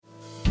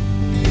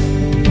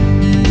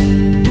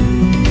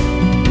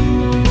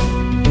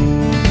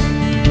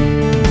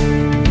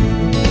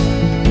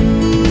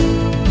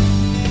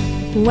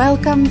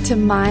Welcome to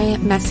My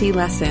Messy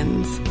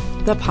Lessons,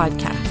 the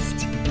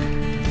podcast.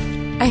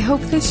 I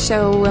hope this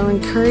show will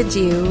encourage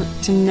you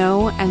to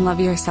know and love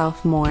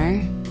yourself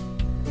more,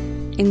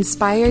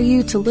 inspire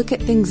you to look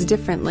at things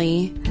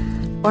differently,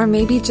 or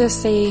maybe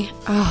just say,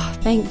 "Oh,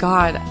 thank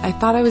God, I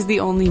thought I was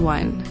the only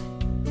one."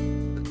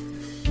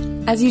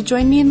 As you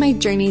join me in my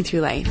journey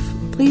through life,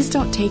 please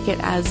don't take it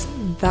as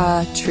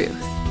the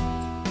truth.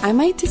 I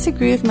might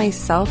disagree with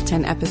myself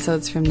 10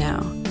 episodes from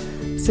now,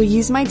 so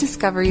use my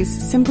discoveries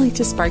simply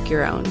to spark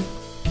your own,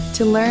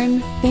 to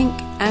learn, think,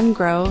 and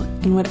grow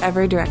in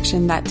whatever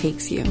direction that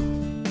takes you.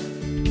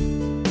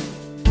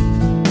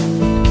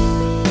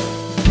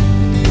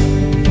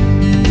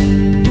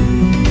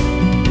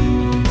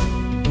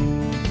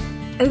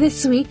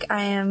 This week,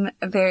 I am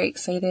very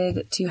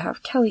excited to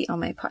have Kelly on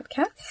my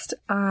podcast.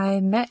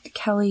 I met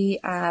Kelly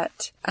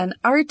at an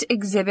art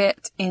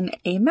exhibit in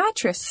a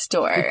mattress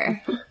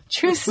store.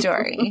 True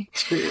story.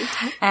 True.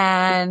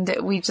 And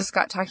we just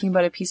got talking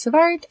about a piece of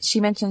art.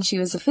 She mentioned she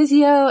was a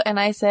physio, and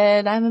I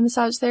said, I'm a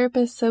massage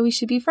therapist, so we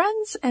should be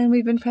friends, and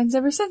we've been friends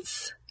ever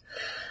since.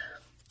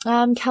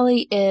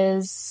 Kelly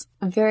is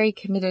very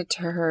committed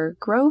to her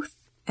growth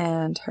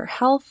and her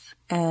health,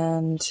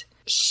 and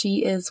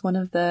she is one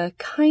of the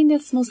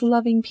kindest, most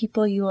loving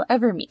people you will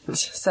ever meet.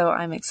 So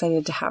I'm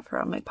excited to have her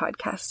on my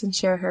podcast and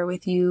share her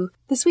with you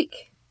this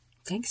week.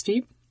 Thanks,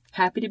 Steve.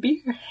 Happy to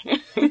be here.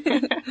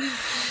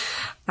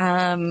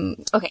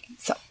 Okay,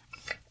 so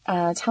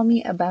tell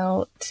me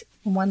about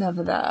one of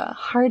the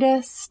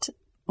hardest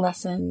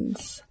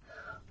lessons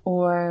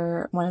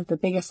or one of the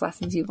biggest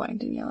lessons you've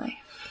learned in your life.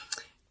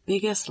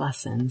 Biggest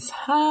lessons.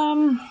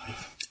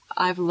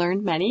 I've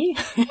learned many.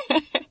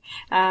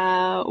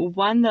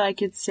 One that I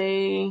could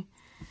say,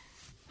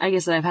 I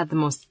guess that I've had the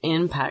most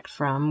impact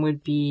from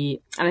would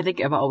be, and I think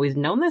I've always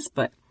known this,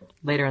 but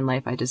later in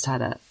life I just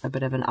had a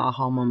bit of an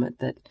aha moment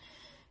that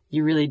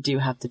you really do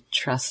have to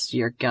trust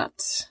your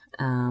gut.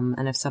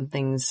 And if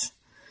something's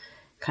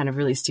kind of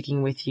really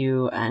sticking with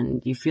you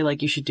and you feel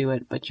like you should do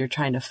it, but you're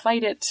trying to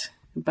fight it,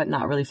 but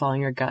not really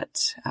following your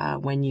gut,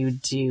 when you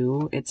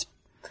do,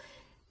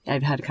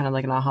 I've had kind of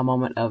like an aha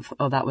moment of,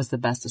 oh, that was the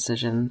best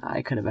decision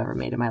I could have ever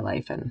made in my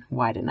life. And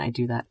why didn't I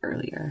do that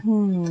earlier?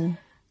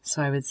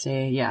 So I would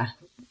say, yeah,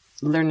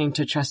 learning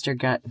to trust your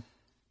gut,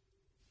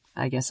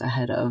 I guess,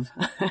 ahead of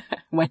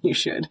when you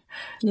should.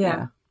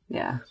 Yeah.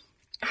 Yeah.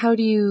 How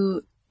do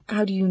you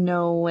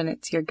know when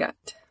it's your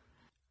gut?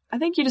 I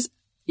think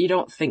you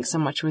don't think so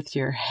much with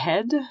your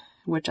head,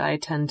 which I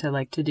tend to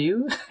like to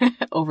do,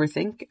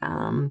 overthink.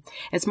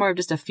 It's more of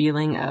just a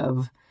feeling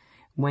of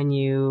when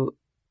you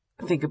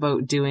think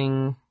about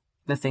doing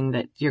the thing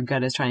that your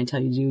gut is trying to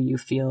tell you to do, you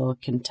feel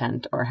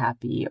content or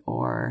happy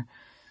or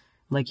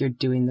like you're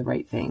doing the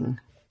right thing.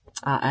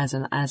 As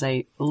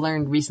I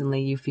learned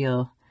recently, you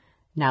feel,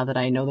 now that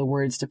I know the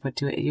words to put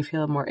to it, you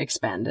feel more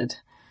expanded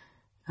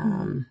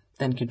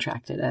than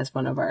contracted, as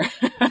one of our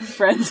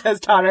friends has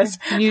taught us.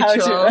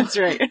 That's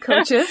right.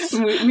 Coaches.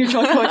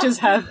 Mutual coaches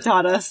have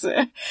taught us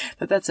that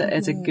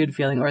it's a good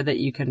feeling, or that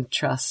you can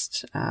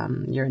trust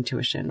your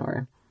intuition,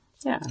 or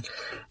yeah.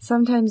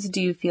 Sometimes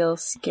do you feel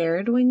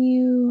scared when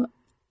you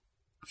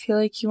feel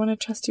like you want to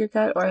trust your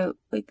gut, or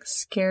like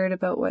scared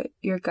about what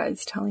your gut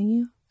is telling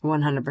you?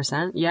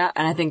 100%. Yeah.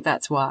 And I think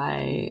that's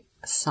why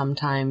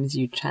sometimes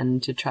you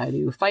tend to try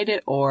to fight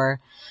it or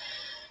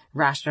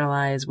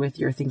rationalize with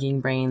your thinking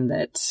brain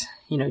that,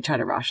 try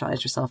to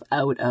rationalize yourself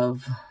out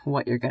of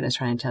what your gut is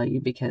trying to tell you,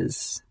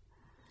 because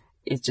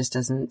it just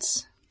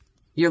doesn't.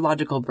 Your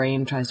logical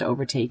brain tries to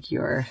overtake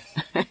your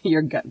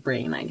gut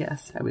brain, I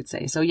guess I would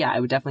say. So yeah, I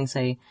would definitely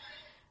say,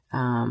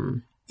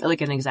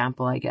 like an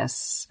example, I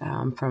guess,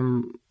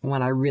 from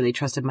when I really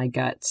trusted my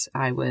gut.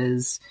 I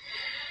was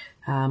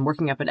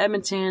working up in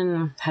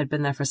Edmonton, had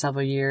been there for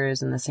several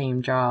years in the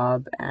same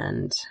job,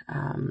 and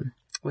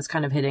was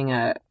kind of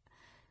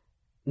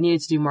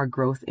needed to do more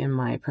growth in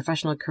my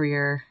professional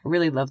career. I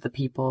really loved the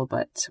people,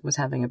 but was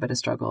having a bit of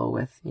struggle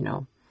with,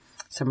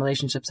 some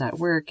relationships at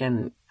work,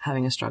 and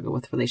having a struggle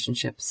with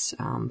relationships,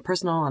 on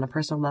a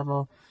personal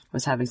level,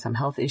 was having some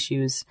health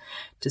issues.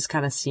 Just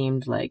kind of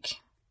seemed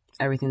like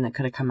everything that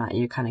could have come at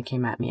you kind of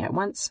came at me at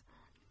once.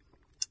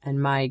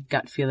 And my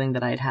gut feeling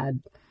that I'd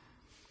had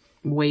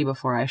way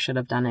before I should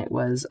have done it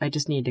was I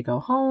just need to go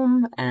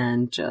home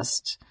and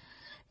just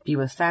be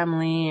with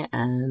family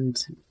and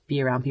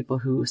be around people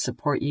who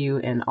support you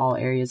in all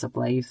areas of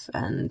life.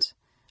 And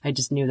I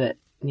just knew that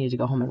I needed to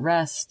go home and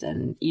rest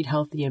and eat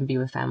healthy and be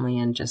with family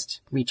and just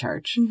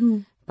recharge.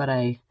 But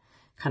I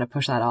kind of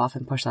push that off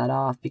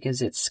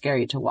because it's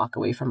scary to walk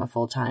away from a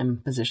full-time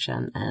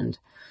position, and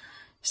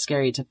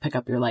scary to pick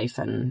up your life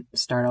and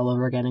start all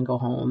over again and go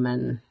home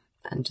and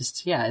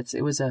just, yeah,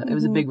 it was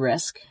a big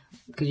risk,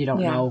 because you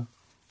don't know,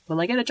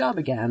 will I get a job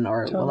again,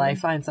 or will I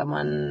find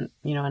someone,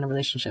 in a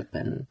relationship?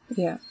 And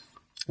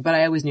but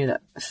I always knew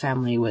that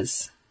family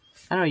was,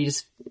 I don't know,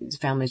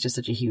 family is just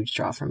such a huge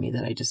draw for me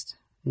that I just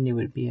knew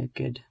it would be a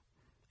good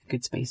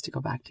space to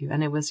go back to.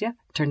 And it was,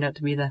 turned out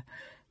to be the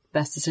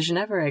best decision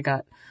ever. I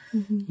got,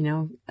 you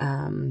know,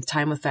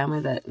 time with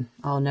family that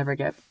I'll never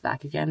get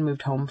back again.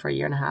 Moved home for 1.5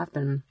 years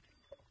and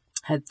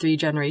had 3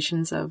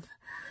 generations of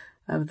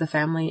the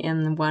family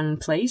in one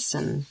place,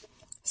 and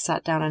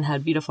sat down and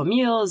had beautiful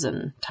meals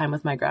and time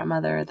with my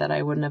grandmother that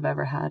I wouldn't have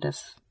ever had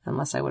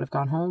unless I would have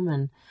gone home,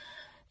 and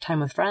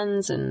time with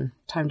friends and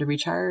time to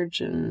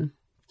recharge and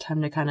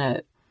time to kind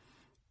of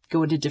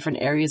go into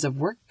different areas of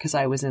work because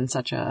I was in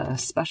such a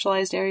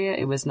specialized area.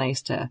 It was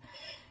nice to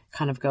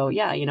kind of go,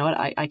 yeah, you know what,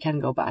 I can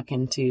go back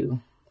into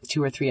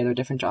 2 or 3 other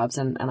different jobs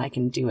and I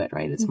can do it,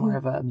 right? It's more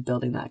of a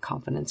building that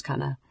confidence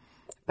kind of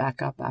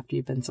back up after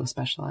you've been so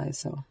specialized.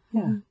 So,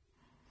 yeah.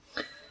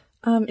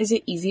 Is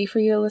it easy for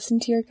you to listen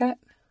to your gut?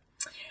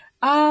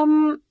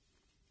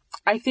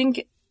 I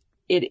think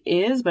it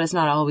is, but it's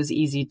not always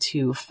easy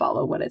to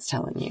follow what it's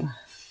telling you.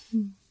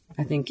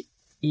 I think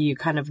you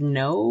kind of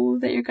know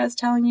that your gut's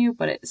telling you,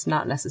 but it's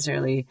not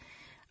necessarily,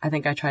 I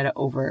think I try to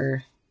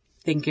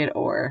overthink it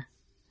or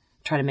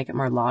try to make it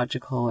more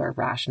logical or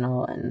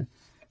rational and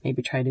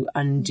maybe try to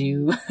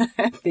undo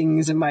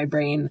things in my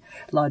brain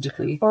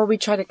logically. Or we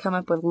try to come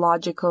up with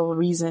logical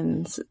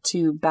reasons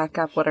to back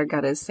up what our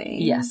gut is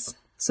saying. Yes.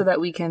 So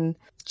that we can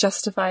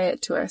justify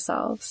it to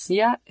ourselves.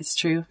 Yeah, it's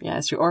true. Yeah,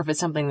 it's true. Or if it's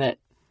something that,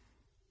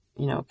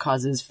 you know,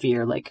 causes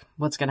fear, like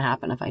what's going to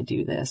happen if I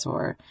do this?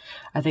 Or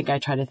I think I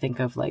try to think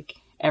of like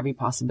every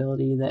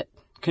possibility that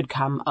could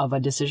come of a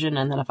decision.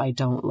 And then if I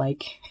don't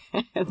like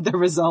the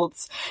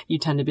results, you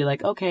tend to be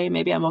like, okay,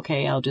 maybe I'm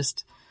okay. I'll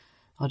just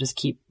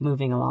keep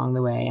moving along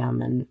the way I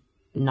am and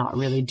not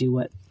really do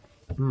what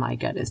my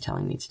gut is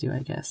telling me to do, I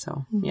guess.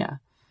 So, yeah.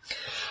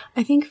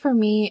 I think for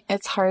me,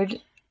 it's hard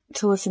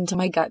to listen to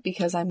my gut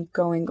because I'm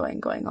going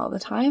all the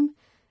time.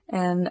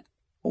 And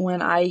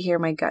when I hear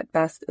my gut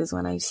best is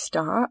when I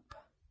stop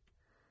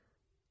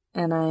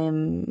and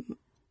I'm,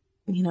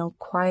 you know,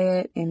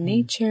 quiet in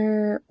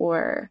nature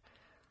or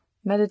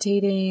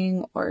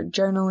meditating or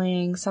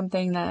journaling,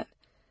 something that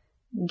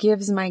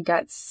gives my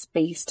gut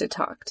space to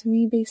talk to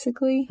me,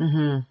 basically.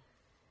 I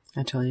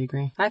totally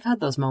agree. I've had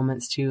those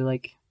moments too.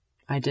 Like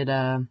I did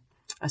a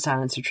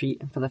silence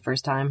retreat for the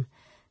first time.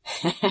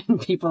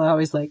 And people are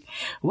always like,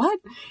 what?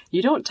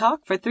 You don't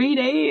talk for 3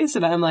 days?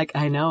 And I'm like,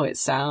 I know it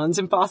sounds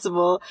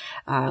impossible.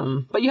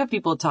 But you have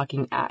people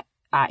talking at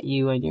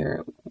you and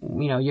you're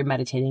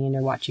meditating and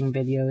you're watching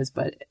videos,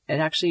 but it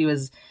actually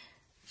was,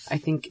 I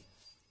think,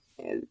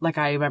 like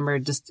I remember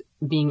just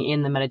being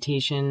in the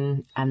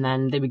meditation and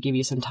then they would give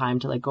you some time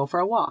to like go for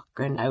a walk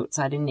and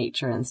outside in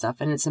nature and stuff.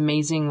 And it's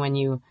amazing when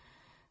you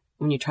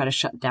try to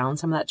shut down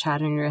some of that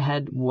chatter in your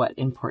head, what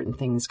important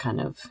things kind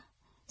of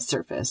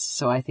surface.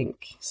 So I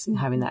think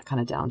having that kind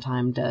of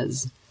downtime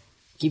does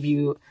give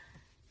you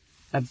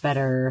a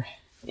better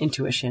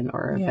intuition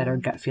or a better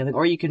gut feeling,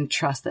 or you can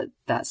trust that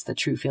that's the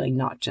true feeling,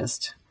 not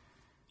just,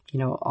 you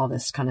know, all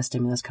this kind of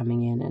stimulus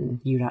coming in and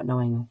you not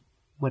knowing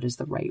what is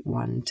the right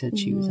one to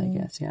choose, I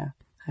guess. Yeah,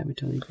 I would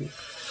totally agree.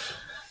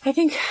 I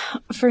think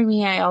for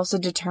me, I also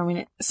determine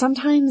it.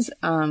 Sometimes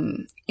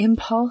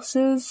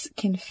impulses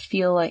can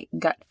feel like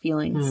gut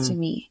feelings to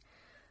me.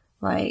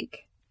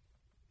 Like,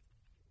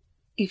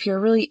 if you're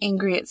really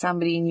angry at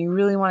somebody and you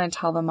really want to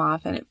tell them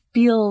off and it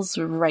feels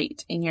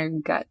right in your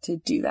gut to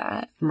do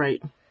that.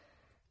 Right.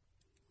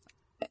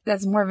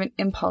 That's more of an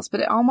impulse, but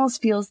it almost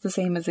feels the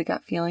same as a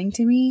gut feeling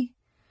to me.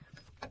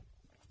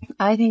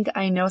 I think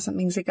I know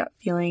something's a gut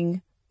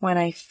feeling when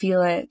I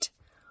feel it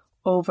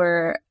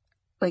over,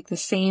 like the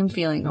same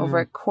feeling over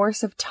a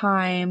course of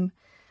time,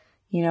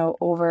 you know,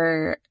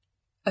 over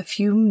a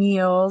few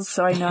meals,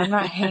 so I know I'm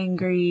not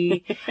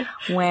hangry,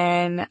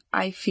 when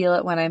I feel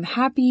it when I'm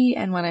happy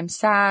and when I'm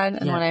sad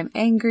and when I'm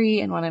angry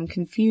and when I'm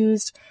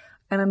confused.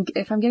 And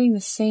if I'm getting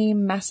the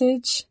same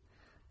message,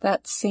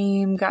 that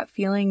same gut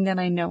feeling, then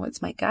I know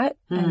it's my gut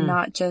and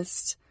not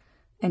just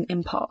an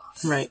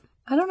impulse. Right.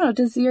 I don't know.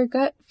 Does your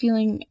gut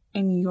feeling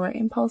and your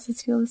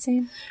impulses feel the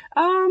same?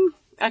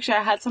 Actually,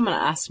 I had someone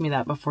ask me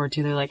that before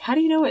too. They're like, how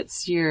do you know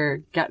it's your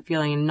gut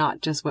feeling and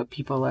not just what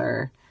people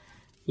are,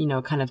 you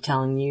know, kind of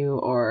telling you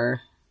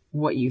or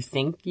what you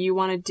think you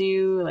want to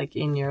do, like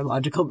in your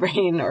logical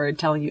brain or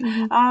telling you.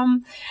 I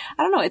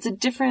don't know. It's a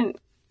different,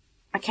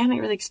 I can't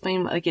really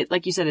explain, like it,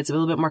 like you said, it's a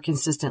little bit more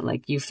consistent.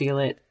 Like you feel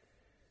it,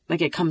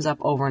 like it comes up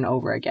over and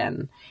over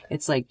again.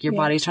 It's like your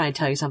body's trying to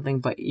tell you something,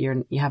 but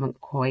you haven't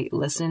quite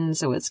listened.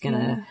 So it's going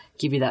to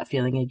give you that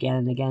feeling again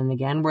and again and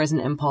again. Whereas an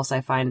impulse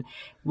I find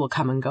will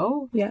come and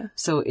go. Yeah.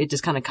 So it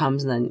just kind of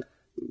comes and then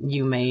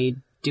you may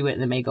do it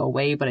and it may go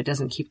away, but it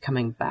doesn't keep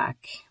coming back,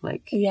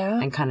 like,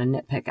 and kind of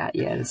nitpick at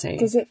you and say.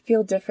 Does it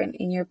feel different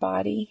in your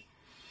body?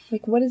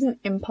 Like, what does an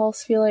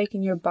impulse feel like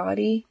in your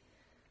body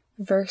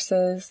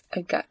versus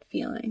a gut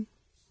feeling?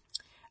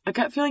 A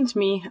gut feeling to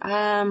me,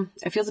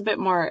 it feels a bit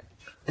more,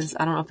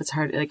 I don't know if it's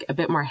hard, like a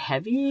bit more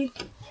heavy.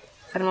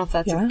 I don't know if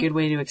that's a good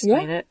way to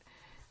explain it.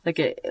 Like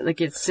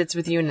it sits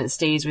with you and it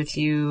stays with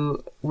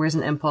you, whereas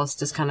an impulse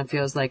just kind of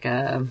feels like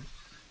a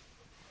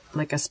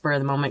spur of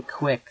the moment,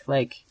 quick.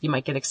 Like you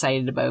might get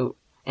excited about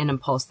an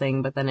impulse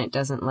thing, but then it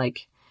doesn't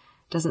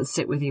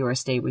sit with you or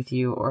stay with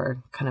you or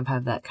kind of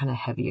have that kind of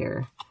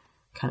heavier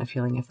kind of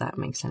feeling, if that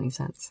makes any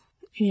sense.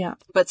 Yeah.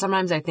 But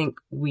sometimes I think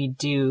we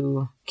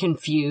do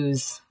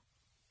confuse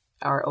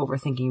our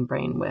overthinking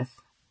brain with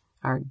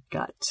our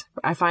gut.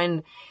 I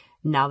find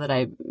now that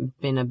I've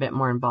been a bit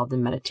more involved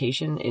in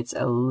meditation, it's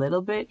a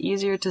little bit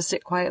easier to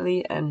sit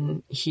quietly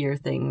and hear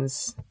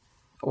things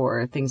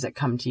or things that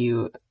come to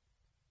you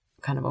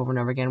kind of over and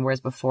over again. Whereas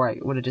before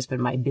it would have just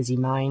been my busy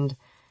mind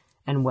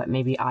and what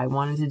maybe I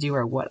wanted to do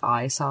or what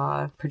I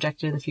saw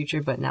projected in the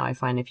future. But now I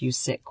find if you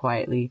sit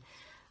quietly,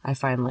 I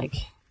find like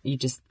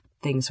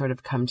things sort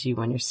of come to you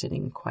when you're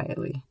sitting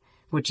quietly,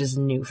 which is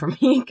new for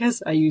me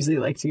because I usually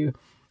like to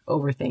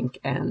overthink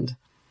and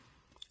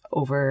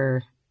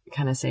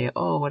kind of say,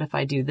 oh, what if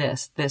I do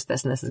this, and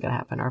this is going to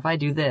happen? Or if I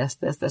do this,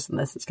 and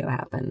this is going to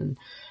happen,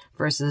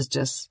 versus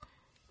just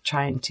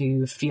trying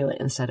to feel it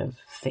instead of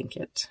think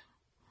it,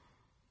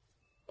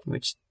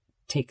 which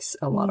takes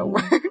a lot of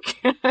work.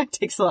 It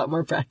takes a lot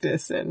more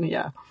practice and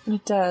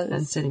it does.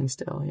 And sitting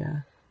still.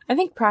 Yeah. I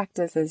think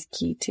practice is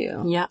key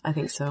too. Yeah, I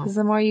think so. Because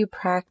the more you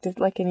practice,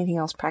 like anything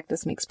else,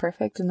 practice makes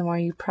perfect. And the more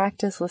you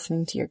practice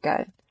listening to your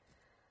gut,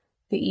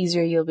 the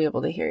easier you'll be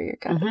able to hear your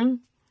gut. Mm-hmm.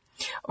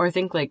 Or I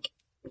think like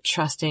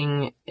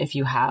trusting if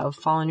you have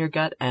followed your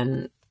gut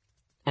and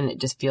it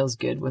just feels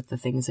good with the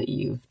things that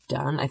you've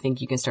done, I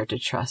think you can start to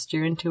trust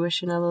your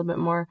intuition a little bit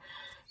more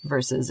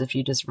versus if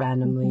you just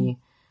randomly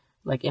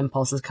like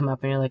impulses come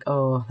up and you're like,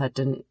 oh, that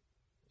didn't.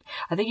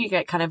 I think you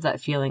get kind of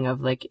that feeling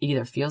of like it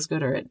either feels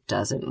good or it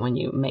doesn't when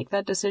you make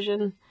that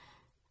decision.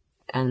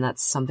 And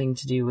that's something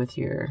to do with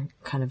your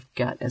kind of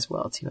gut as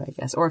well too, I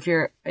guess. Or if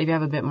you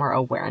have a bit more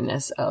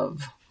awareness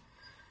of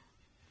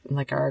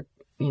like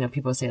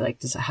people say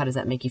like, how does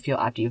that make you feel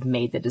after you've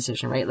made the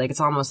decision, right? Like,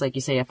 it's almost like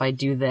you say, if I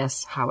do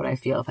this, how would I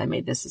feel if I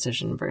made this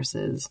decision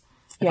versus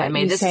if I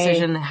made this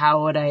decision,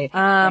 how would I?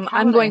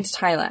 I'm going to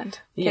Thailand.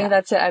 Okay, Yeah.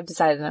 That's it. I've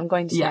decided I'm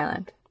going to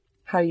Thailand.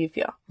 How do you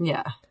feel?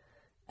 Yeah.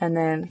 And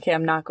then, okay,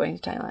 I'm not going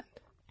to Thailand.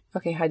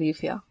 Okay, how do you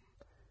feel?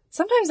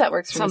 Sometimes that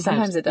works for me.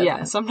 Sometimes it doesn't.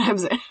 Yeah,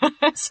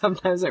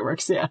 sometimes it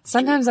works, yeah.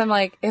 Sometimes I'm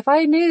like, if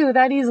I knew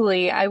that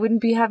easily, I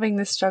wouldn't be having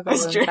this struggle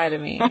inside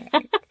of me.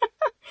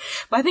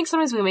 But I think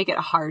sometimes we make it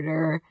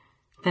harder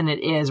than it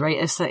is, right?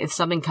 If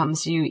something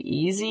comes to you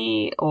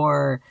easy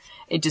or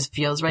it just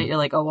feels right, you're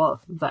like, oh,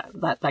 well,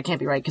 that can't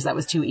be right because that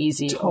was too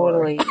easy.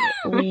 Totally.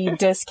 We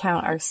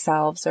discount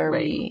ourselves or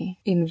we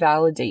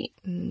invalidate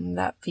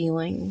that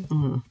feeling.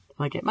 Mm-hmm.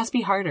 Like, it must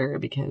be harder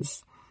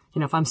because,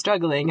 if I'm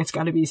struggling, it's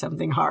got to be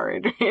something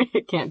hard.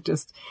 It can't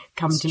just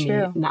come to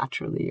me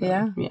naturally.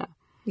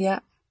 Yeah.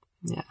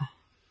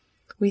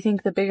 We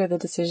think the bigger the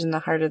decision, the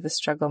harder the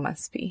struggle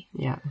must be.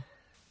 Yeah.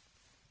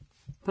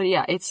 But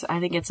yeah, I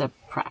think it's a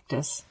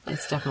practice.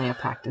 It's definitely a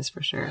practice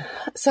for sure.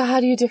 So how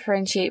do you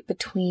differentiate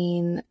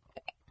between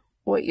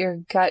what your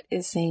gut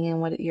is saying and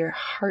what your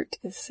heart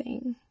is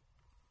saying?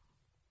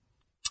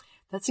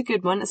 That's a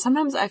good one.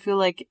 Sometimes I feel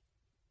like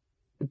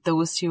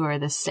those two are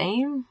the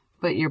same,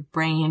 but your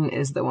brain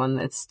is the one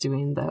that's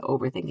doing the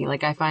overthinking.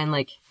 Like, I find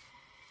like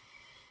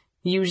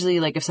usually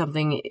like if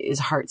something is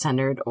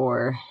heart-centered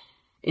or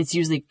it's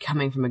usually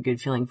coming from a good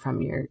feeling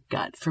from your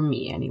gut, for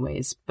me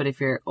anyways. But if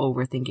you're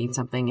overthinking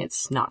something,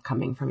 it's not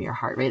coming from your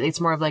heart, right?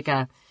 It's more of like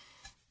I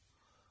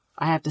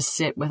have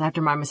to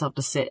remind myself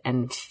to sit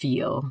and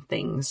feel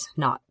things,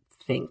 not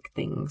think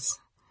things.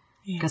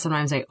 Because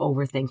sometimes I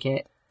overthink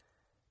it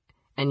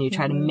and you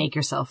try to make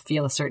yourself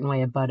feel a certain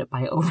way about it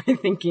by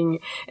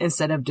overthinking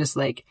instead of just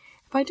like,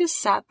 if I just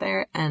sat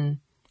there and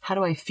how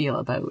do I feel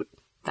about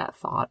that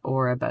thought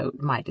or about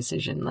my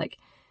decision? Like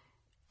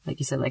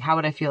you said, like, how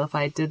would I feel if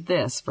I did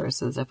this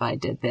versus if I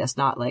did this?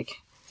 Not like,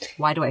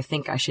 why do I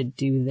think I should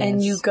do this?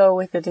 And you go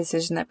with the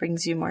decision that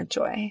brings you more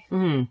joy.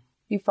 Mm-hmm.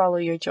 You follow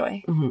your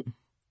joy. Mm-hmm.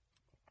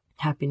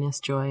 Happiness,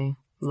 joy,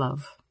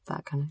 love,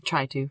 that kind of.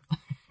 Try to.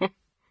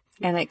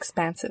 And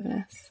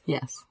expansiveness.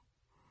 Yes.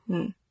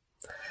 Mm.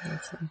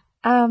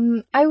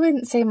 I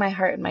wouldn't say my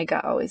heart and my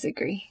gut always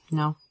agree.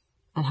 No?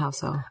 And how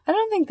so? I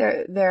don't think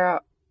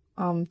they're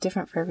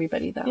different for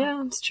everybody though.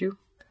 Yeah, it's true.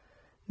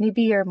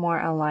 Maybe you're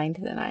more aligned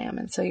than I am,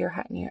 and so your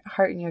heart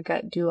and your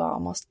gut do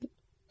almost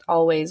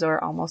always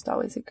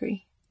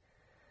agree.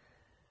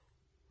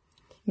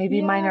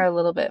 Maybe mine are a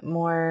little bit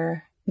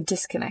more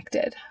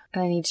disconnected,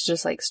 and I need to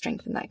just like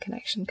strengthen that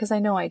connection because I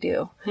know I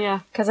do.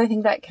 Yeah. Because I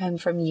think that came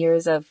from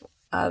years of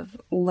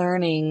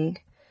learning,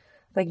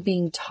 like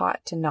being taught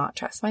to not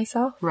trust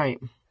myself. Right.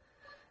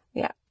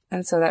 Yeah,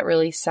 and so that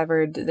really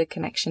severed the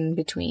connection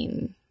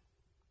between,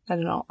 I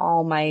don't know,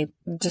 all my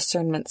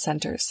discernment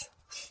centers.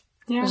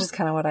 Yeah. Which is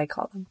kind of what I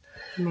call them.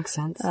 Makes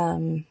sense.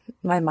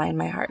 My mind,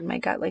 my heart, and my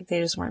gut, like they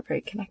just weren't very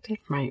connected.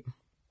 Right.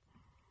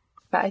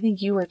 But I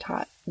think you were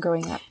taught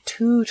growing up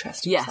to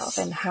trust yourself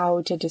and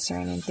how to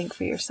discern and think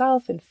for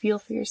yourself and feel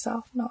for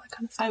yourself and all that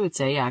kind of stuff. I would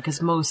say, yeah,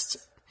 because most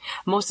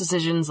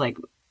decisions, like,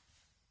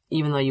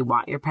 even though you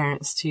want your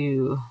parents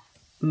to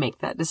make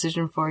that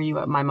decision for you,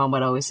 my mom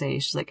would always say,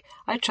 she's like,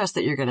 I trust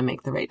that you're going to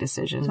make the right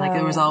decision. Like,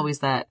 there was always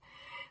that,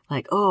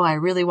 like, oh, I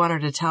really want her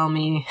to tell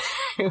me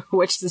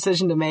which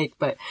decision to make,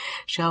 but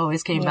she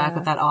always came back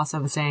with that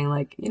awesome saying,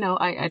 like, you know,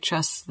 I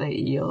trust that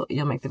you'll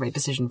make the right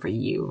decision for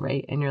you,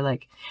 right? And you're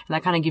like, and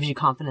that kind of gives you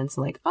confidence,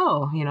 like,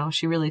 oh, you know,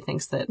 she really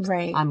thinks that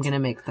I'm going to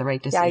make the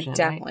right decision.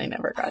 Yeah, I definitely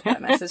never got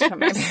that message from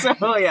my parents.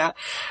 So, yeah.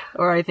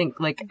 Or I think,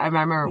 like, I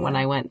remember when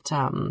I went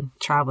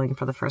traveling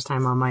for the first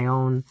time on my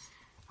own,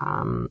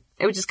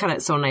 it was just kind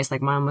of so nice.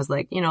 Like, Mom was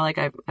like, you know, like,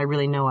 I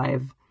really know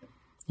I've,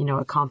 you know,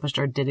 accomplished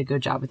or did a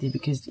good job with you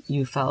because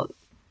you felt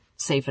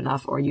safe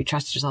enough or you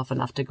trusted yourself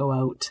enough to go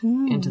out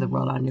into the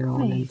world on your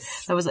own.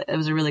 Nice. And it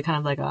was a really kind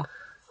of like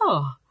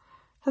oh,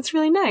 that's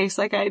really nice.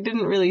 Like, I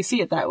didn't really see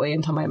it that way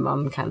until my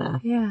mom kind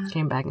of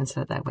came back and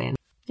said it that way. And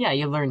yeah,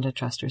 you learn to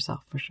trust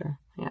yourself for sure.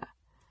 Yeah.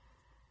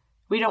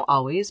 We don't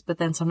always, but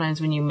then sometimes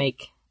when you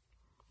make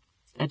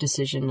a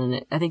decision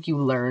and I think you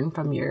learn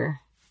from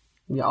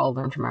we all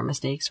learn from our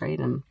mistakes, right?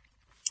 And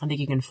I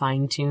think you can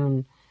fine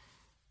tune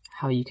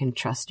how you can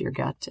trust your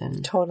gut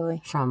and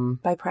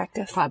by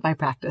practice, right?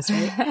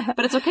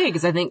 But it's okay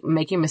because I think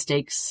making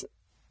mistakes,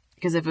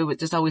 because if it would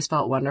just always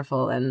felt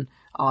wonderful and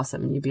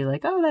awesome, you'd be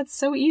like, oh, that's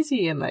so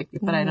easy. And like,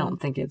 but I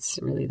don't think it's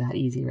really that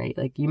easy, right?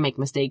 Like you make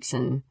mistakes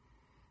and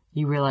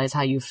you realize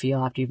how you feel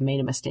after you've made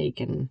a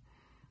mistake and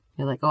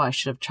you're like, oh, I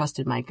should have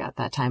trusted my gut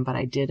that time, but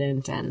I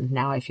didn't. And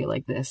now I feel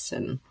like this.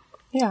 And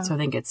so I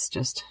think it's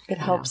just, it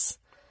helps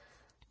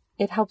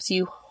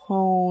you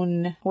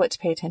hone what to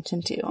pay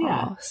attention to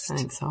almost. I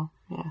think so.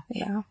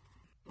 Yeah.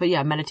 But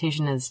yeah,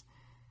 meditation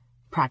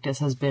practice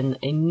has been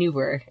a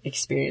newer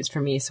experience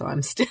for me. So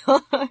I'm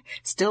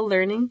still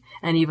learning.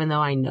 And even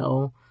though I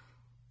know,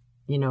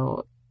 you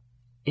know,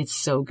 it's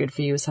so good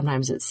for you,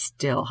 sometimes it's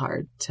still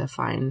hard to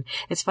find.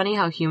 It's funny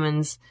how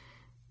humans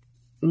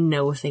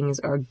know things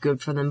are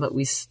good for them, but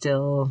we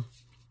still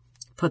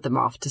put them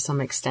off to some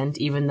extent,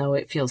 even though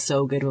it feels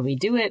so good when we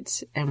do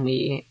it and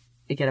we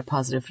get a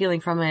positive feeling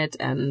from it.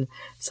 And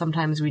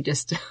sometimes we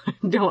just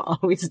don't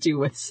always do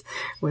what's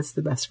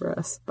the best for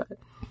us. But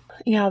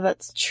yeah,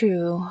 that's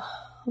true.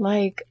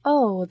 Like,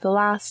 oh, the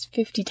last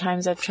 50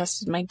 times I've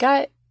trusted my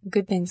gut,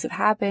 good things have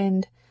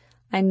happened.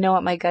 I know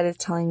what my gut is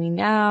telling me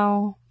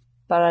now,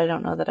 but I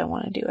don't know that I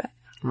want to do it.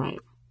 Right.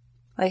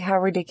 Like, how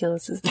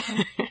ridiculous is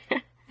that?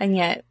 And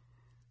yet,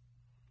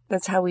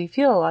 that's how we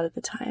feel a lot of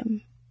the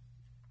time.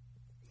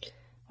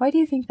 Why do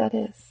you think that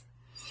is?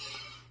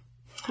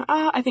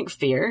 I think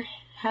fear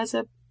has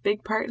a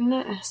big part in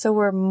it. So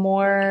we're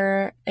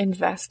more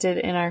invested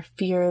in our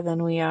fear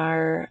than we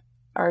are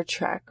our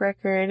track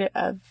record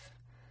of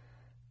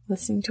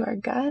listening to our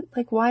gut.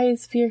 Like, why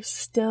is fear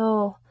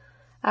still,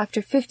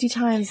 after 50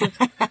 times of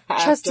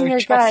trusting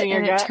your gut,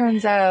 and it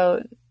turns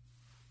out,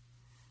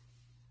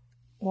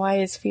 why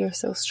is fear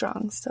so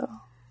strong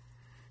still?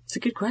 It's a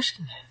good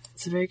question.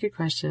 It's a very good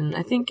question.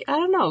 I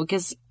don't know,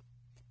 because,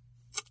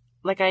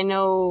 like, I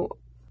know,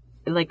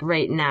 like,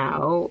 right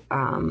now,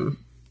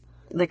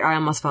 like, I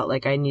almost felt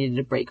like I needed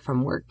a break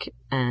from work,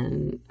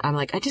 and I'm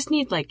like, I just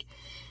need, like,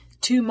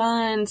 2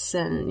 months,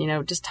 and, you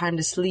know, just time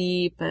to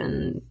sleep,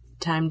 and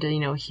time to, you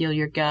know, heal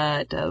your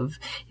gut of,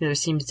 you know, there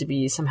seems to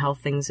be some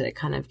health things that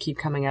kind of keep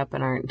coming up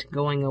and aren't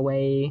going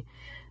away,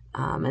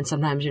 and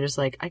sometimes you're just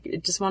like, I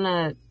just want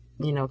to,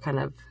 you know, kind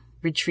of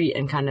retreat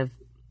and kind of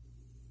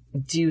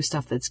do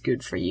stuff that's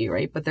good for you,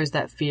 right? But there's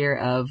that fear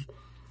of,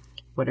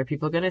 what are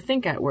people going to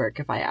think at work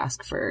if I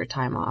ask for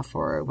time off?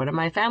 Or what am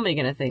my family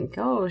going to think?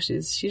 Oh,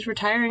 she's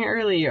retiring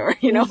early, or,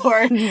 you know,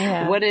 or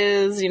what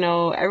is, you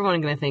know, everyone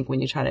going to think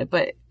when you try to,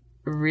 but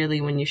really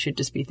when you should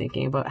just be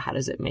thinking about how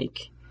does it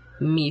make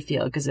me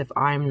feel? Because if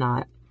I'm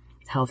not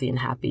healthy and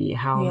happy,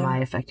 how am I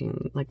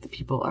affecting, like, the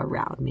people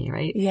around me,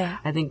 right? Yeah.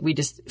 I think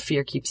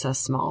fear keeps us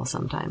small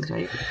sometimes,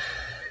 right?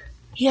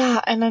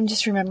 Yeah. And I'm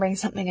just remembering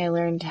something I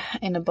learned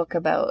in a book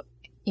about,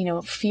 you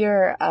know,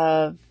 fear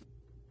of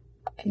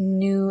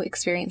new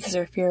experiences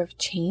or fear of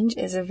change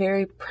is a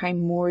very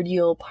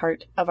primordial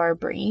part of our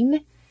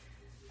brain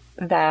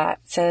that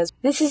says,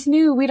 this is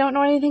new, we don't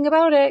know anything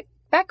about it,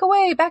 back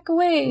away.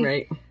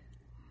 Right.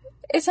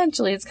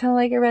 Essentially, it's kind of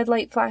like a red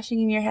light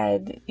flashing in your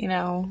head, you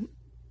know.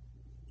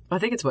 I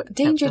think it's what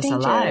kept us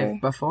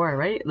alive before,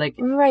 right? Like,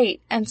 right.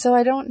 And so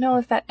I don't know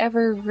if that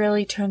ever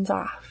really turns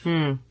off.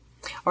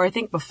 Or I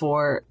think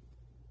before,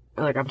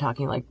 like, I'm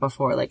talking like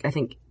before, like, I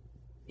think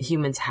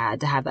humans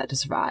had to have that to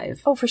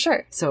survive. Oh, for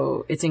sure.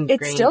 So it's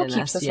ingrained in us. It still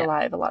keeps us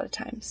alive a lot of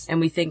times.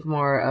 And we think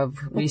more of,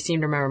 we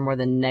seem to remember more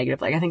than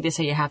negative. Like, I think they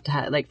say you have to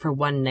have, like, for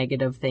one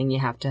negative thing, you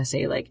have to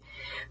say, like,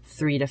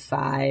 3 to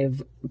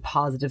 5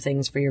 positive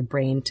things for your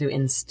brain to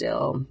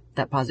instill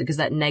that positive. Because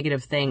that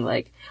negative thing,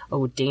 like,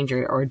 oh,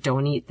 danger, or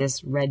don't eat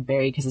this red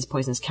berry because this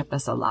poison has kept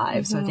us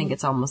alive. So I think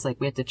it's almost like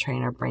we have to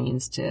train our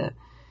brains to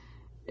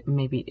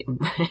maybe,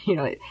 you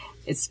know,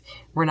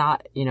 we're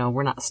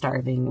not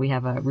starving. We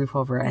have a roof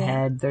over our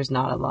head. There's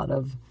not a lot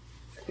of,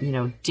 you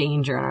know,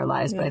 danger in our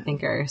lives, but I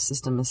think our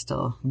system is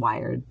still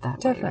wired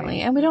that way. Definitely.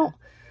 Right? And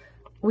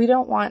we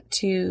don't want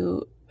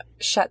to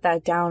shut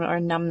that down or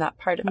numb that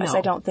part of us.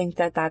 I don't think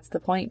that that's the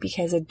point,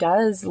 because it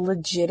does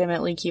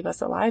legitimately keep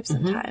us alive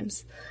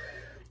sometimes.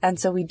 And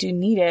so we do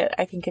need it.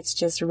 I think it's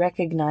just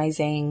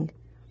recognizing,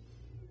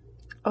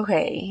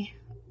 okay,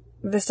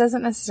 this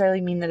doesn't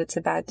necessarily mean that it's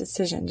a bad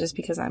decision just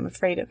because I'm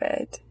afraid of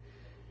it.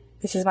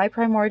 This is my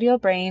primordial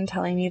brain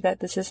telling me that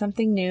this is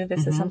something new,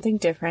 this is something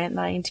different, and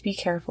I need to be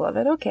careful of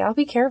it. Okay, I'll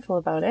be careful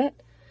about it.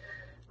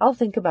 I'll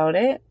think about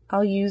it.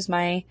 I'll use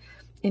my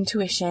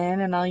intuition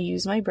and I'll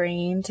use my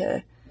brain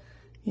to,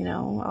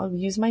 I'll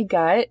use my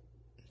gut,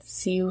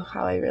 see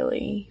how I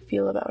really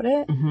feel about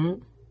it.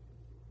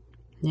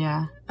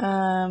 Yeah.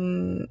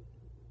 And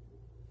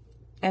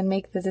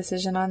make the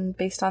decision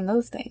based on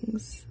those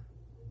things.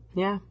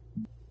 Yeah.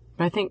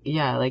 But I think,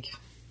 like,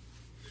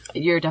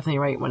 you're definitely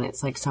right when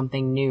it's like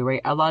something new, right?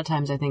 A lot of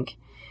times I think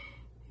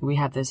we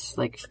have this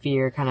like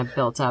fear kind of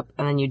built up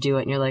and then you do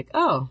it and you're like,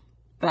 oh,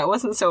 that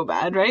wasn't so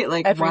bad, right?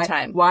 Like every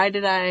time. Why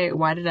did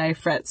I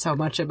fret so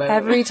much about it?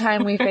 Every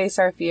time we face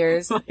our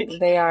fears,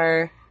 they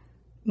are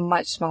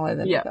much smaller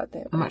than we thought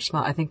they were. Much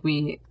smaller. I think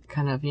we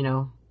kind of,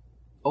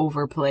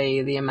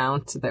 overplay the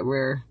amount that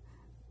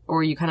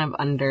or you kind of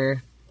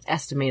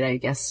underestimate, I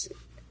guess,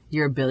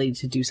 your ability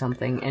to do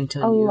something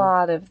until a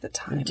lot of the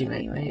time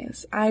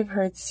anyways. Right? I've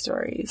heard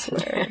stories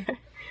where,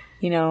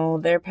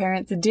 their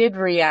parents did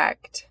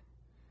react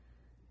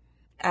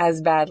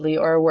as badly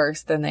or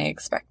worse than they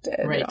expected,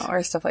 right.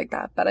 Or stuff like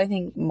that. But I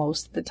think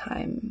most of the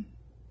time,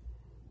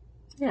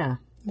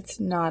 it's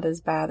not as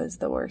bad as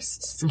the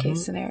worst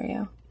case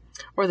scenario.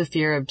 Or the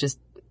fear of just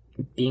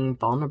being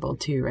vulnerable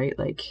too, right?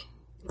 Like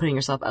putting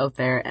yourself out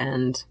there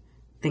and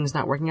things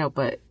not working out,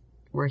 but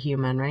we're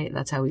human, right?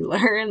 That's how we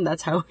learn.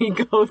 That's how we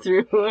go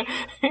through.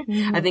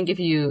 I think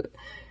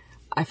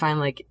I find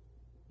like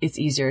it's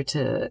easier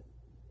to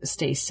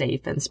stay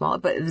safe and small,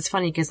 but it's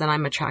funny because then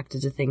I'm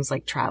attracted to things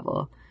like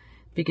travel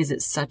because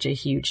it's such a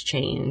huge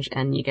change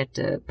and you get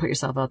to put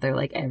yourself out there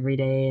like every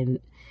day and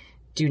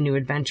do new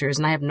adventures.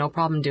 And I have no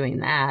problem doing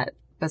that.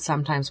 But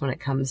sometimes when it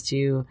comes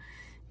to,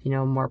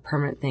 more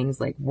permanent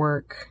things like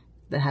work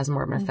that has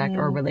more of an effect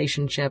or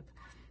relationship,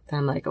 then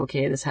I'm like,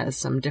 okay, this has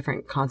some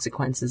different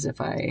consequences if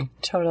I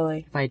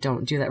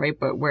don't do that, right?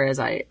 But whereas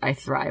I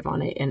thrive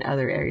on it in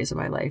other areas of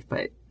my life,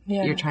 but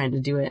you're trying to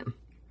do it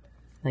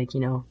like,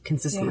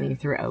 consistently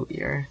throughout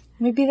your...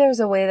 Maybe there's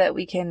a way that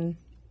we can,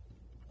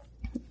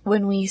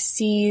 when we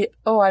see,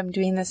 oh, I'm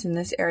doing this in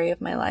this area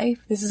of my life,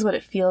 this is what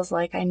it feels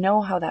like. I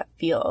know how that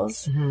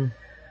feels.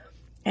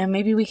 And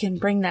maybe we can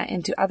bring that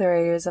into other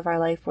areas of our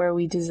life where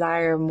we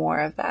desire more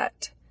of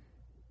that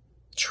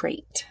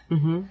trait.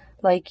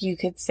 Like you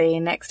could say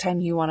next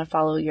time you want to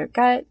follow your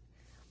gut,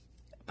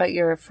 but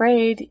you're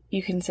afraid,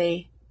 you can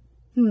say,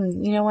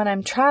 when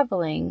I'm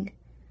traveling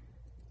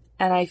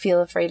and I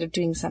feel afraid of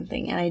doing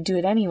something and I do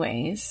it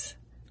anyways,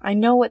 I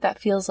know what that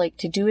feels like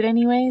to do it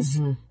anyways,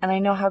 and I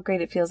know how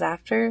great it feels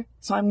after.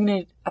 So I'm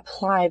going to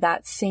apply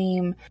that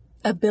same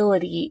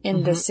ability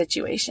in this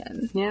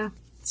situation. Yeah,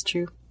 it's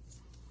true.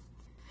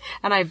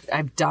 And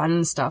I've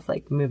done stuff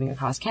like moving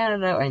across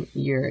Canada and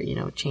you're,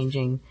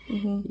 changing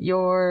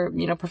your,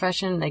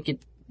 profession. Like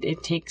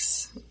it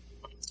takes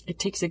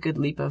a good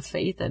leap of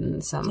faith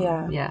and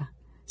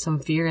some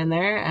fear in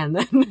there and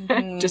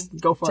then just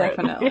go for it.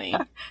 Definitely.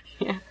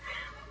 Yeah.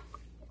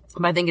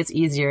 But I think it's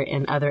easier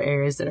in other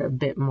areas that are a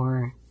bit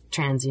more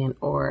transient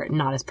or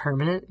not as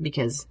permanent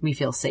because we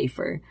feel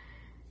safer.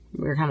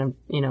 We're kind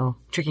of,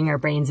 tricking our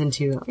brains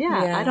into,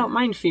 I don't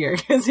mind fear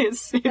because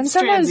it's and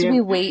sometimes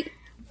transient.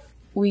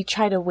 We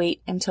try to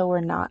wait until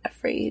we're not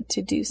afraid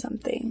to do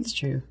something. It's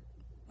true.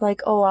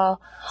 Like, oh,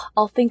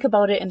 I'll think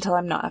about it until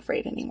I'm not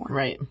afraid anymore.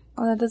 Right.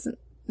 Well, it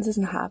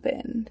doesn't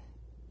happen.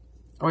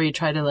 Or you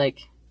try to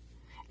like,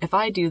 if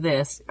I do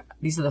this,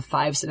 these are the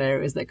 5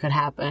 scenarios that could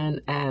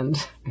happen, and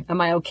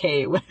am I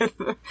okay with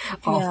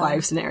all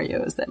 5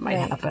 scenarios that might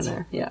happen?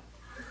 Or, yeah.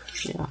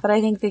 But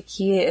I think the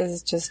key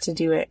is just to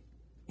do it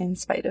in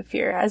spite of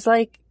fear.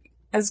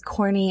 As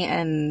corny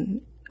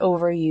and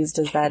overused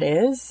as that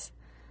is,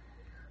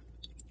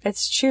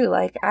 it's true.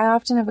 Like, I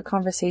often have a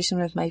conversation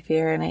with my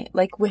fear and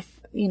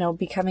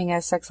becoming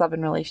a sex, love,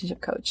 and relationship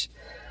coach.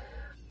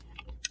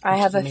 I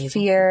have a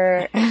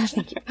fear.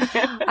 Thank you.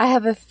 I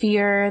have a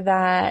fear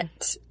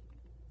that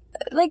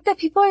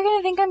people are going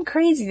to think I'm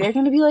crazy. They're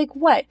going to be like,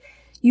 what?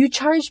 You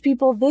charge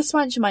people this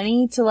much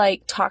money to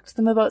like talk to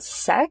them about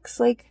sex?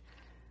 Like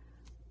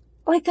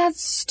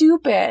that's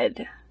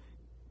stupid.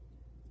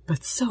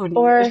 But so neat.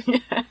 Or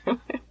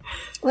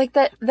like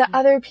that the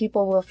other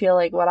people will feel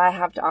like what I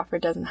have to offer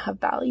doesn't have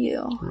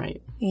value.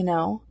 Right.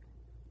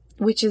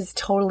 Which is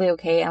totally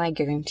okay. And I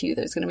guarantee you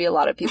there's going to be a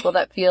lot of people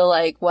that feel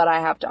like what I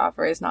have to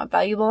offer is not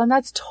valuable. And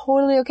that's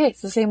totally okay.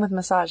 It's the same with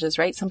massages,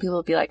 right? Some people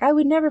will be like, I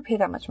would never pay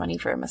that much money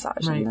for a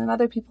massage. Right. And then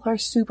other people are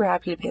super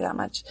happy to pay that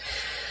much.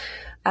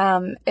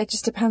 It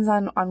just depends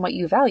on what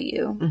you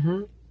value.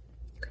 Mm-hmm.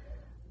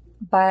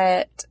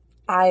 But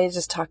I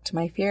just talk to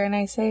my fear and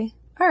I say,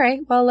 all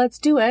right, well, let's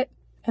do it.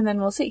 And then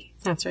we'll see.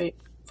 That's right.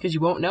 Because you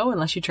won't know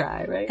unless you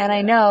try, right? And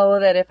I know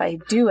that if I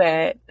do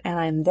it and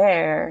I'm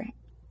there,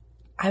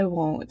 I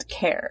won't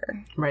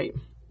care. Right.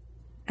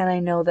 And I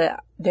know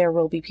that there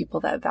will be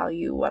people that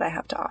value what I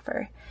have to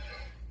offer.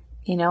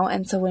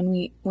 And so when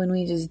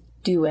we just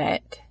do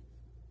it,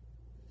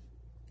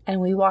 and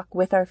we walk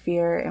with our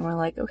fear and we're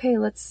like, okay,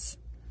 let's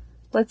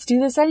do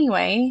this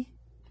anyway.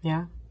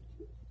 Yeah.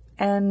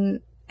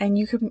 And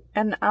you can,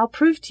 and I'll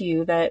prove to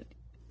you that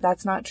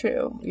that's not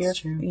true. It's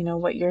true. You know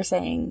what you're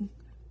saying,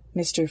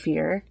 Mr.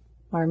 Fear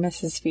or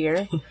Mrs.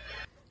 Fear.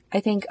 I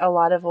think a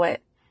lot of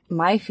what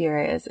my fear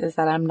is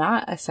that I'm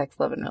not a sex,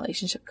 love, and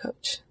relationship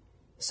coach.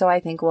 So I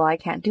think, well, I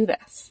can't do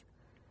this.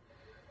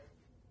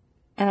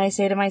 And I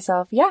say to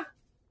myself, yeah,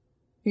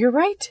 you're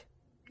right.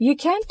 You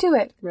can't do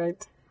it.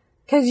 Right.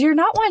 Because you're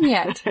not one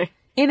yet.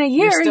 In a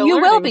year, you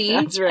learning. will be.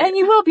 That's right. And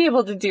you will be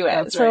able to do it.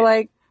 That's so right.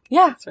 like,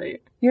 yeah, That's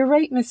right. you're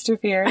right, Mr.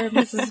 Fear,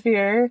 Mrs.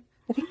 Fear.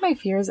 I think my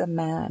fear is a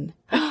man.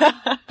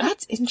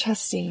 That's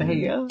interesting. There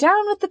you go.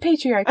 Down with the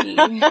patriarchy.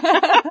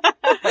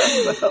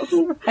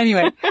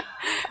 Anyway.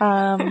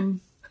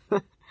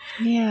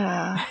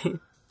 Yeah.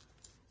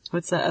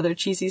 What's that other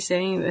cheesy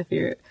saying? If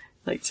you're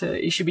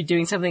you should be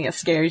doing something that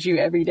scares you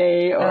every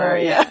day, or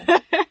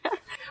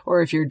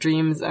or if your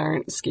dreams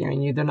aren't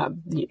scaring you,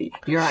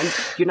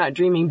 you're not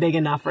dreaming big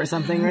enough or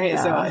something, right?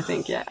 Yeah. So I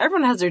think,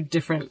 everyone has their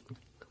different,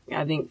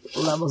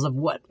 levels of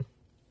what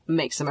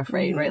makes them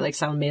afraid, right? Like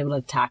someone may be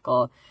able to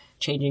tackle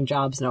changing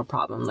jobs, no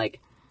problem. Like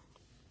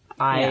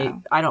I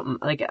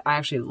don't like, I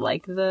actually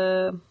like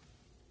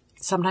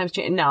sometimes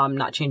now I'm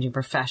not changing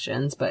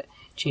professions, but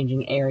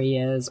changing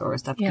areas or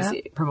stuff because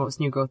it promotes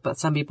new growth. But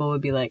some people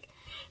would be like,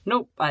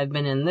 nope, I've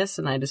been in this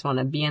and I just want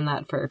to be in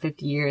that for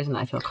 50 years and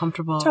I feel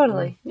comfortable.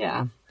 Totally.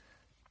 Yeah.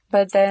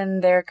 But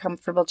then they're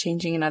comfortable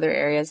changing in other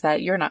areas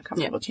that you're not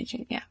comfortable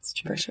changing. Yeah, That's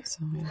true. for sure.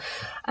 So,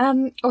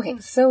 yeah. Okay,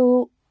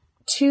 so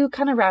to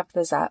kind of wrap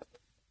this up,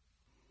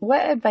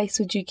 what advice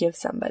would you give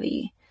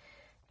somebody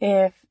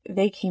if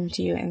they came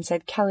to you and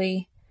said,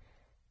 Kelly,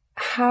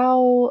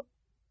 how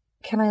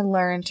can I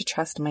learn to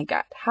trust my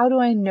gut? How do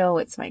I know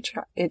it's my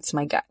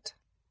gut?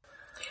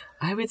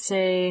 I would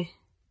say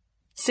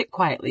sit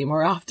quietly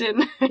more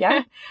often.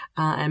 Yeah.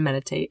 And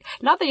meditate.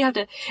 Not that you have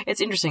to,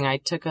 it's interesting. I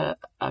took a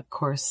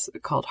course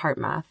called Heart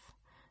Math,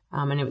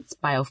 and it's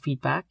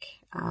biofeedback,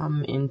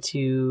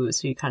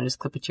 so you kind of just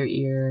clip it to your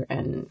ear,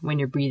 and when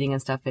you're breathing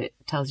and stuff, it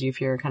tells you if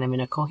you're kind of in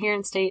a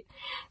coherent state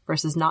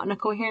versus not in a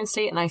coherent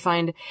state. And I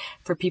find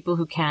for people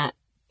who can't,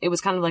 it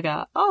was kind of like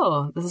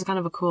this is kind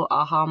of a cool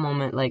aha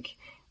moment. Like,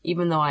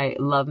 even though I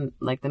love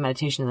like the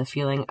meditation and the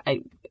feeling,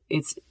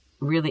 it's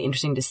really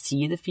interesting to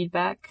see the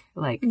feedback,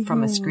 like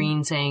from a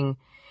screen saying,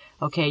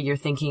 okay, you're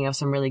thinking of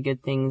some really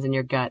good things in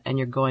your gut and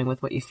you're going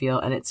with what you feel,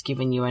 and it's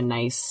giving you a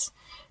nice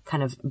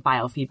kind of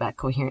biofeedback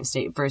coherent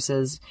state,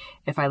 versus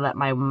if I let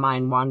my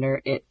mind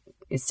wander, it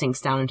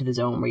sinks down into the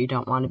zone where you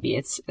don't want to be.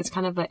 It's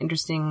kind of an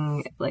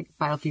interesting like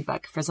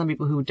biofeedback for some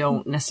people who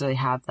don't necessarily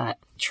have that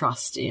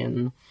trust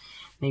in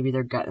maybe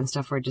their gut and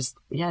stuff, or just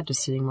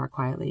sitting more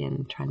quietly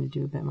and trying to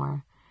do a bit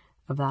more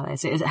of that. I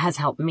say it has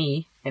helped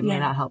me. It may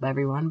not help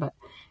everyone, but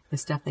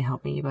it's definitely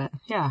helped me. But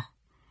yeah.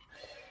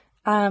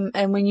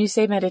 And when you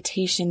say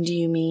meditation, do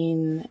you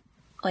mean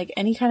like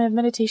any kind of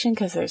meditation?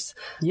 Because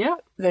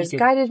there's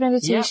guided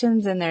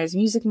meditations, and there's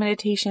music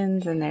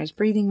meditations, and there's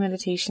breathing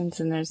meditations,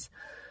 and there's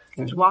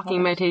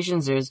walking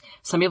meditations. There's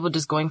some people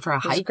just going for a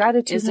hike.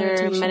 Gratitude is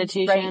there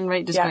meditation,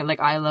 right? Just going, like,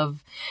 I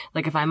love,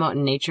 like, if I'm out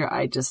in nature,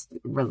 I just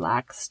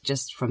relax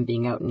just from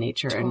being out in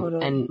nature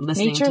and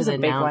listening Nature's to the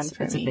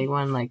announcements. It's a big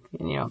one. Like,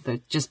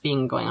 just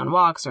going on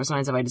walks, or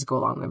sometimes if I just go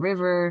along the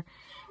river,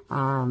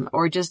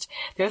 or just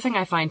the other thing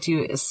I find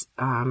too is,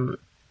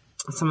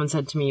 someone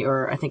said to me,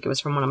 or I think it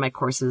was from one of my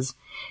courses,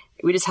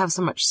 we just have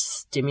so much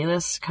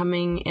stimulus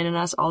coming in on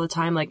us all the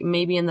time. Like,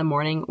 maybe in the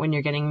morning when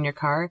you're getting in your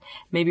car,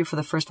 maybe for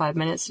the first 5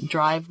 minutes,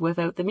 drive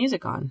without the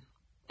music on,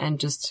 and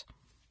just,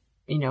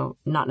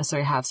 not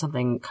necessarily have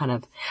something kind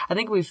of, I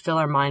think we fill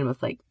our mind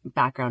with like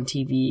background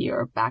TV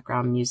or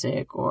background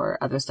music or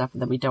other stuff,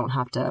 and then we don't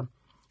have to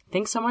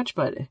think so much.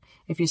 But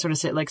if you sort of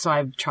sit, like, so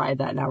I've tried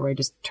that now, where I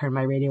just turn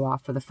my radio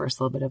off for the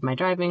first little bit of my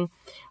driving,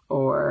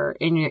 or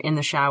in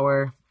the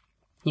shower.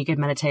 You could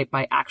meditate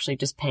by actually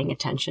just paying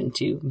attention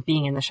to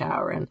being in the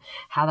shower and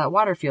how that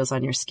water feels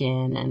on your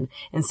skin. And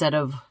instead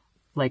of,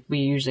 like, we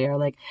usually are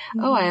like,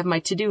 oh, I have my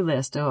to-do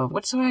list. Oh,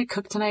 what should I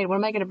cook tonight? What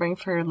am I going to bring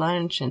for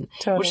lunch? And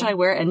what should I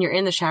wear? And you're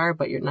in the shower,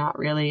 but you're not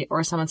really.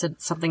 Or someone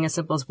said something as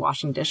simple as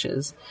washing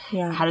dishes.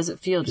 Yeah. How does it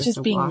feel just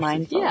to being wash?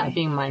 mindful. Yeah,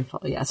 being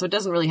mindful. Yeah. So it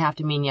doesn't really have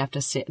to mean you have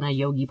to sit in a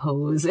yogi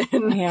pose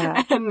and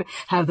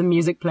have the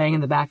music playing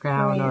in the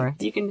background. Right. Or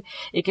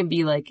it can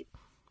be like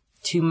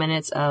 2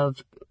 minutes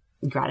of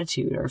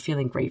gratitude or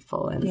feeling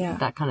grateful, and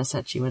that kind of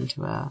sets you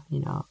into a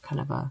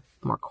kind of a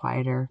more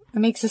quieter. It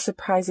makes a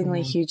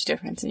surprisingly huge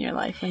difference in your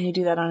life when you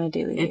do that on a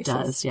daily basis.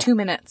 It does. 2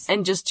 minutes,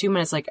 and just 2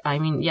 minutes. Like, I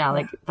mean,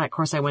 like that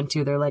course I went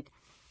to, they're like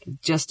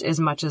just as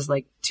much as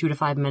like 2 to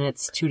 5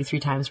 minutes, 2 to 3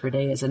 times per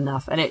day is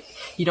enough, and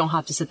you don't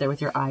have to sit there with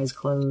your eyes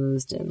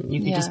closed, and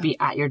you can just be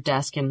at your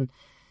desk and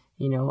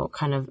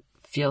kind of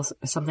feel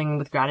something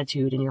with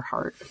gratitude in your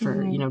heart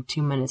for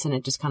 2 minutes, and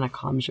it just kind of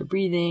calms your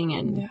breathing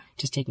and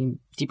just taking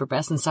deeper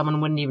breaths, and someone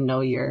wouldn't even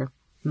know you're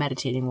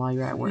meditating while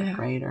you're at work,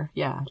 right? Or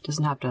it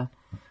doesn't have to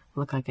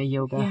look like a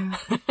yoga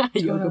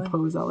yoga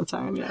pose all the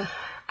time. Yeah.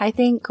 I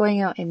think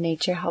going out in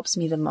nature helps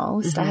me the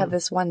most. I have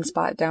this one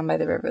spot down by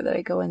the river that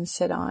I go and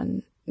sit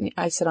on.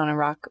 I sit on a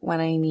rock when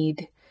I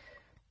need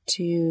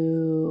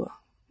to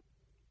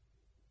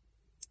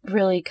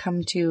really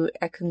come to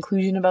a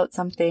conclusion about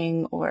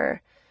something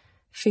or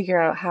figure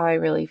out how I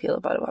really feel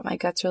about it, what my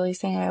gut's really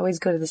saying. I always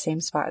go to the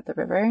same spot at the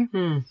river.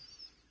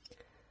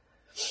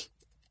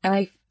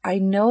 And I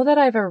know that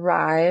I've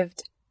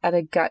arrived at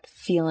a gut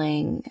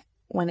feeling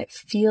when it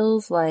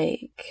feels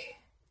like,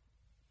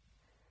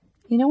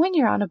 you know, when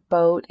you're on a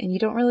boat and you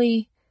don't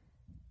really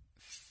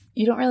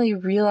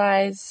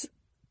realize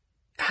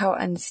how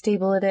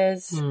unstable it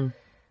is. And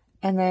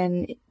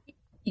then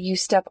you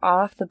step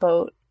off the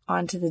boat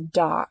onto the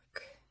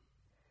dock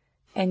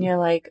and you're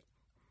like,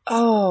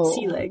 oh,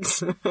 sea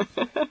legs.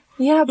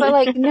 Yeah, but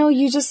like, no,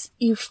 you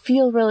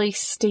feel really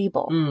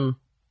stable.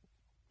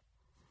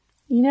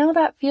 You know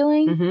that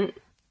feeling?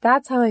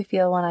 That's how I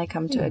feel when I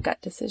come to a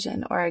gut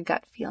decision or a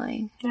gut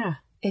feeling. Yeah.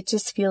 It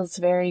just feels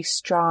very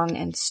strong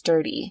and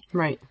sturdy.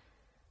 Right.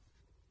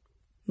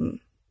 I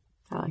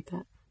like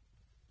that.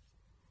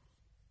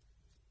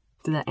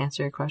 Did that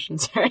answer your question?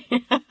 Sorry.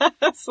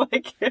 It's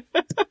like,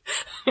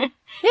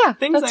 yeah,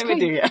 things I would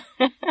do. Yeah.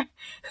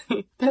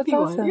 That's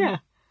awesome. One. Yeah.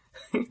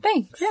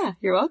 Thanks. Yeah,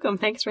 you're welcome.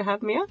 Thanks for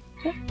having me on.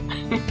 Yeah.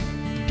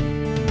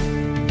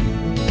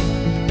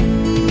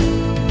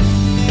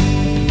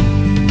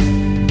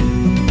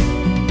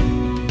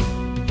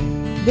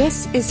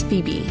 This is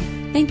Phoebe.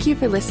 Thank you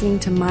for listening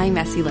to My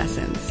Messy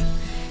Lessons.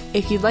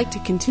 If you'd like to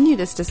continue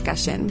this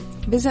discussion,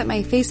 visit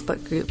my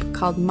Facebook group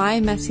called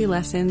My Messy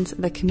Lessons,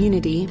 the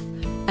Community,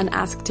 and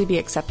ask to be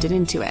accepted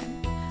into it.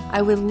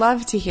 I would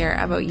love to hear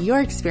about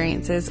your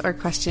experiences or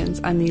questions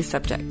on these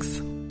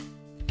subjects.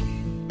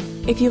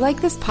 If you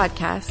like this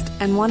podcast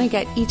and want to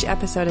get each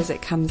episode as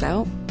it comes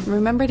out,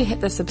 remember to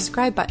hit the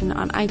subscribe button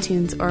on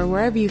iTunes or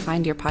wherever you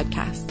find your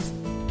podcasts.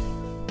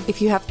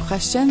 If you have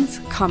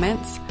questions,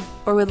 comments,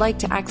 or would like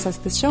to access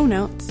the show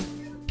notes,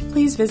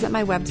 please visit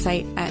my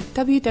website at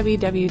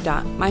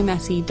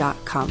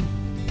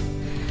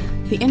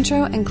www.mymessy.com. The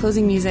intro and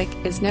closing music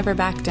is Never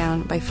Back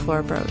Down by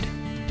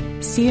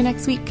Floorbrode. See you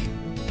next week.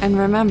 And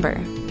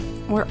remember,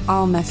 we're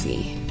all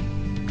messy.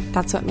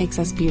 That's what makes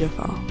us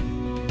beautiful.